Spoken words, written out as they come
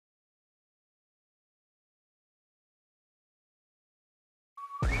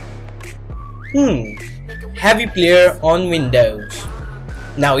Hmm, Avee Player on Windows.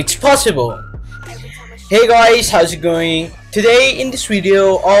 Now it's possible. Hey guys, how's it going? Today in this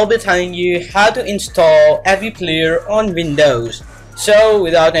video, I'll be telling you how to install Avee Player on Windows. So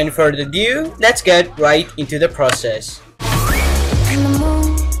without any further ado, let's get right into the process.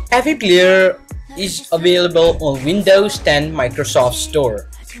 Avee Player is available on Windows 10 Microsoft Store.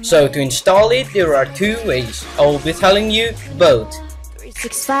 So to install it, there are two ways. I will be telling you both.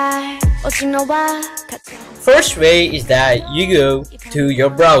 First way is that you go to your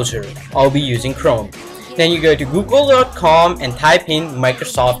browser. I'll be using Chrome. Then you go to google.com and type in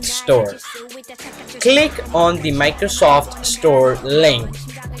Microsoft Store. Click on the Microsoft Store link.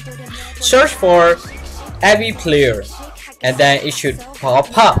 Search for Avee Player and then it should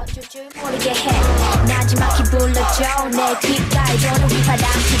pop up.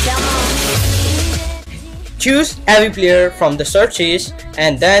 Choose Avee Player from the searches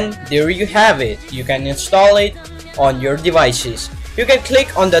and then there you have it. You can install it on your devices. You can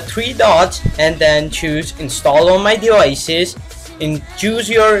click on the three dots and then choose install on my devices and choose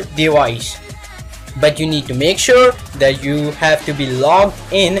your device. But you need to make sure that you have to be logged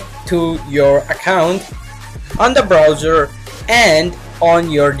in to your account on the browser and on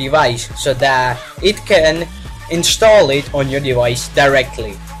your device so that it can install it on your device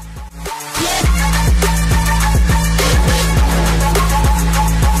directly.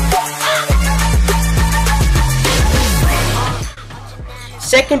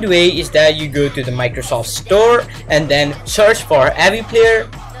 Second way is that you go to the Microsoft Store and then search for Avee Player.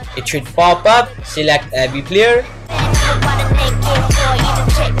 It should pop up, select Avee Player.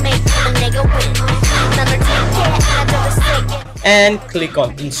 And click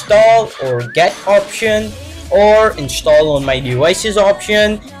on install or get option or install on my devices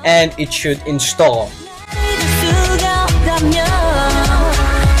option and it should install.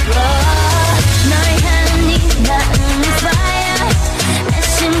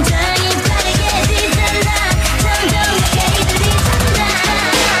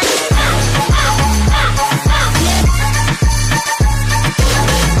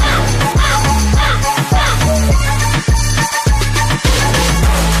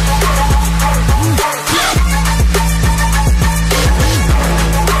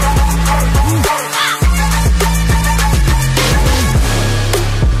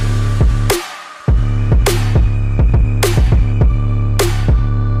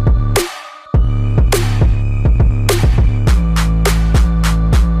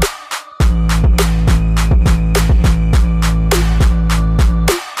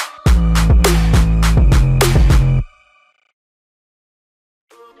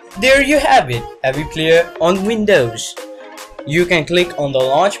 There you have it, Avee Player on Windows. You can click on the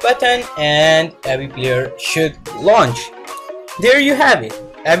launch button and Avee Player should launch. There you have it,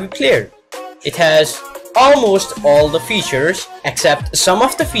 Avee Player. It has almost all the features except some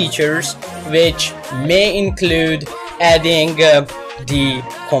of the features which may include adding the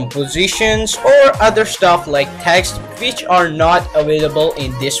compositions or other stuff like text which are not available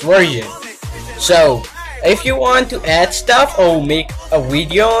in this version. So if you want to add stuff, I'll make a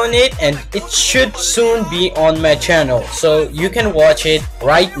video on it and it should soon be on my channel, so you can watch it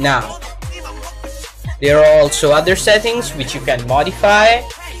right now. There are also other settings which you can modify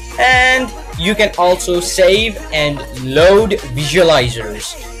and you can also save and load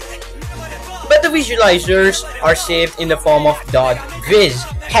visualizers. But the visualizers are saved in the form of .viz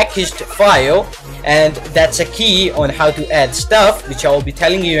packaged file, and that's a key on how to add stuff which I will be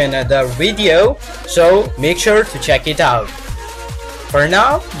telling you in another video, so make sure to check it out. For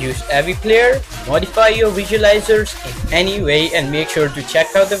now, use Avee Player, modify your visualizers in any way and make sure to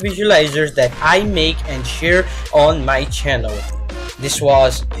check out the visualizers that I make and share on my channel. This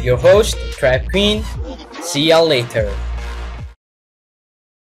was your host, Trap Queen. See ya later.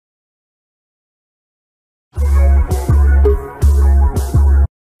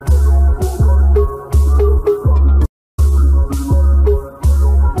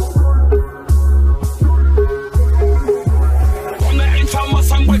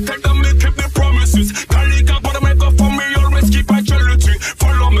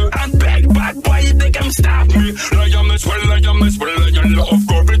 Stop me, lion love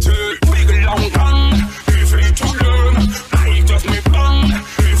gravity. Big long tongue, if you to learn, I just me bang.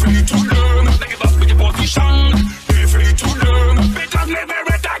 If you to learn, take it up with your position. If you to learn, because me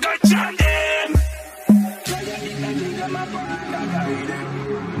very good chanting.